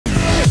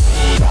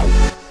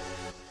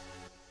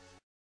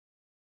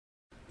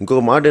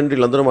ఇంకొక మాట ఏంటి,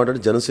 వీళ్ళందరూ మాట్లాడి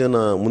జనసేన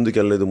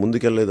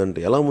ముందుకెళ్ళలేదు అంటే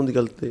ఎలా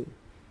ముందుకెళ్తాయి?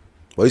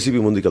 వైసీపీ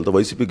ముందుకెళ్తా,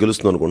 వైసీపీ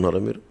గెలుస్తుంది అనుకుంటున్నారా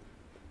మీరు?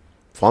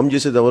 ఫామ్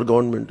చేసేది ఎవరు?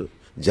 గవర్నమెంట్.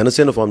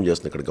 జనసేన ఫామ్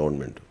చేస్తుంది ఇక్కడ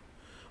గవర్నమెంట్.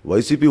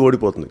 వైసీపీ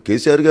ఓడిపోతుంది.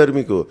 కేసీఆర్ గారు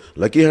మీకు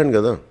లక్కీ హ్యాండ్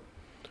కదా.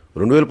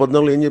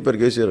 2014లో ఏం చెప్పారు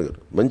కేసీఆర్ గారు?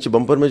 మంచి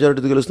బంపర్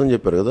మెజారిటీతో గెలుస్తుందని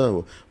చెప్పారు కదా.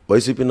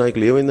 వైసీపీ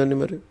నాయకులు ఏమైందండి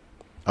మరి?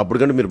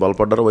 అప్పటికంటే మీరు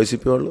బలపడ్డారా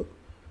వైసీపీ వాళ్ళు?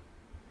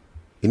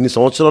 ఇన్ని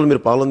సంవత్సరాలు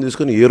మీరు పాలన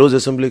తీసుకొని ఏ రోజు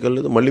అసెంబ్లీకి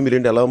వెళ్ళలేదు. మళ్ళీ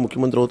మీరేంటి ఎలా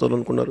ముఖ్యమంత్రి అవుతారు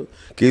అనుకున్నారు?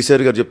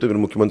 కేసీఆర్ గారు చెప్తే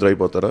మీరు ముఖ్యమంత్రి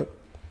అయిపోతారా?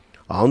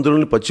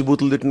 ఆంధ్రులని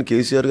పచ్చిబూతులు తిట్టిన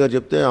కేసీఆర్ గారు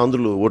చెప్తే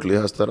ఆంధ్రులు ఓట్లు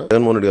వేస్తారా?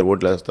 జగన్మోహన్ రెడ్డి గారు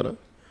ఓట్లు వేస్తారా?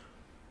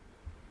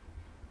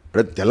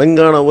 అంటే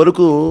తెలంగాణ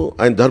వరకు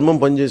ఆయన ధర్మం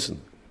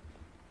పనిచేసింది.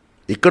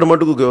 ఇక్కడ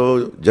మటుకు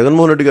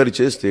జగన్మోహన్ రెడ్డి గారు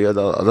చేస్తే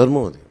అది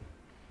అధర్మం. అది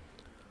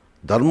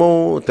ధర్మం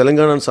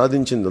తెలంగాణను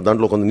సాధించింది.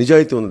 దాంట్లో కొంత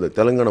నిజాయితీ ఉంది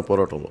తెలంగాణ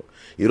పోరాటంలో.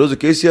 ఈరోజు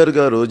కేసీఆర్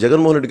గారు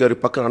జగన్మోహన్ రెడ్డి గారి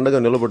పక్కన అండగా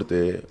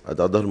నిలబడితే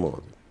అది అధర్మం.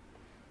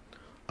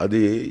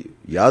 అది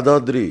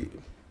యాదాద్రి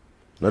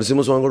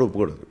నరసింహస్వామి కూడా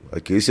ఒప్పుకోడు.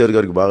 అది కేసీఆర్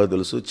గారికి బాగా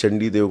తెలుసు.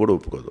 చండీదేవి కూడా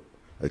ఒప్పుకోదు.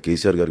 అది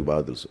కేసీఆర్ గారికి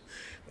బాగా తెలుసు.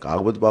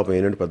 కాకపోతే పాపం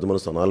ఏంటంటే పెద్ద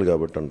మనసు అనాలి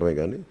కాబట్టి అంటమే.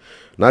 కానీ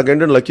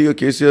నాకేంటంటే లక్కీగా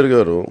కేసీఆర్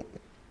గారు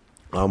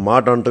ఆ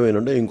మాట అంటాం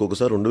ఏంటంటే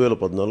ఇంకొకసారి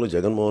 2014లో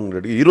జగన్మోహన్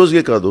రెడ్డి, ఈ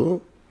రోజుకే కాదు,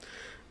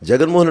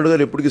 జగన్మోహన్ రెడ్డి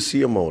గారు ఎప్పటికీ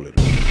సీఎం అవ్వలేరు.